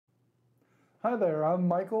Hi there, I'm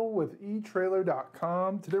Michael with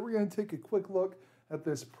etrailer.com. Today we're going to take a quick look at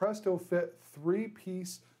this Prest-O-Fit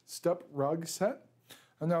 3-piece step rug set.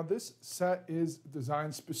 And now this set is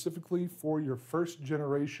designed specifically for your first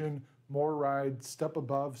generation MORryde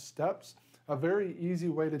StepAbove Steps. A very easy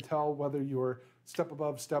way to tell whether your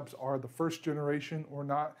StepAbove Steps are the first generation or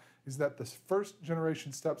not is that the first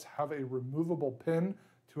generation steps have a removable pin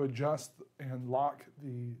to adjust and lock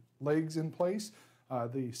the legs in place.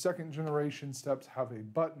 The second generation steps have a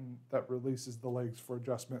button that releases the legs for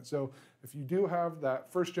adjustment. So if you do have that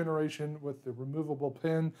first generation with the removable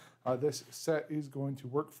pin, this set is going to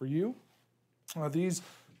work for you. These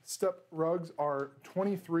step rugs are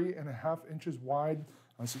 23.5 inches wide,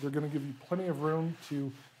 so they're going to give you plenty of room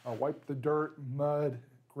to wipe the dirt, mud,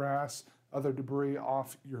 grass, other debris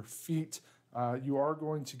off your feet. You are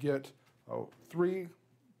going to get 3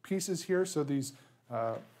 pieces here, so these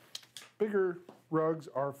bigger rugs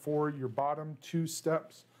are for your bottom 2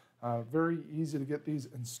 steps. Very easy to get these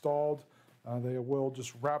installed. They will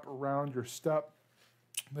just wrap around your step.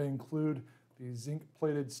 They include these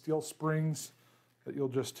zinc-plated steel springs that you'll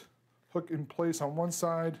just hook in place on one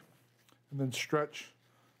side and then stretch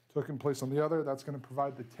to hook in place on the other. That's going to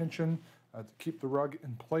provide the tension to keep the rug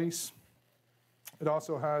in place. It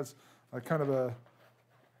also has kind of a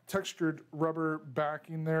textured rubber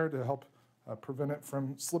backing there to help prevent it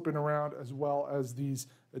from slipping around, as well as these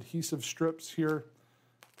adhesive strips here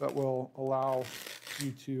that will allow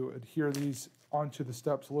you to adhere these onto the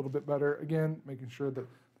steps a little bit better. Again, making sure that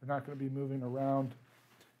they're not going to be moving around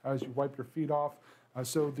as you wipe your feet off.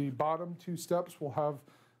 So the bottom 2 steps will have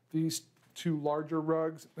these 2 larger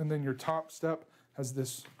rugs, and then your top step has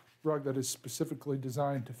this rug that is specifically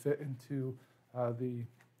designed to fit into the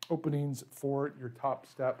openings for your top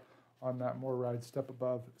step on that MORryde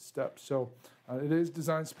StepAbove Step. So it is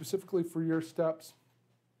designed specifically for your steps.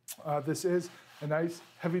 This is a nice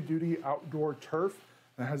heavy-duty outdoor turf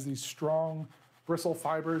that has these strong bristle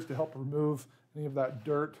fibers to help remove any of that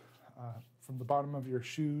dirt from the bottom of your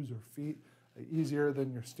shoes or feet easier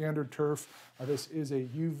than your standard turf. This is a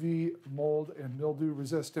UV, mold, and mildew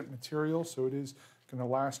resistant material, so it is going to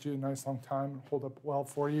last you a nice long time and hold up well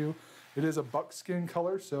for you. It is a buckskin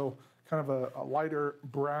color, so kind of a lighter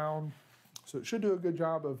brown, so it should do a good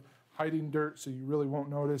job of hiding dirt, so you really won't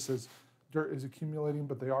notice as dirt is accumulating,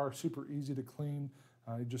 but they are super easy to clean.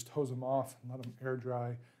 You just hose them off and let them air dry,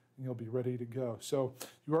 and you'll be ready to go. So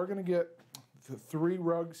you are going to get the 3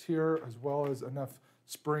 rugs here, as well as enough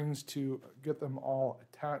springs to get them all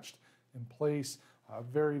attached in place.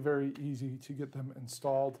 Very, very easy to get them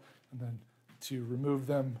installed, and then to remove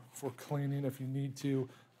them for cleaning if you need to.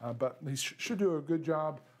 But they should do a good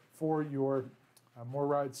job for your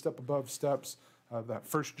MORryde StepAbove Steps, that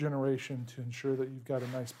first generation, to ensure that you've got a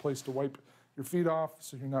nice place to wipe your feet off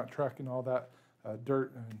so you're not tracking all that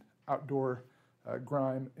dirt and outdoor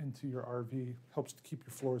grime into your RV. Helps to keep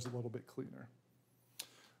your floors a little bit cleaner.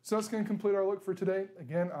 So that's going to complete our look for today.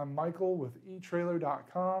 Again, I'm Michael with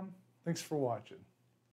etrailer.com. Thanks for watching.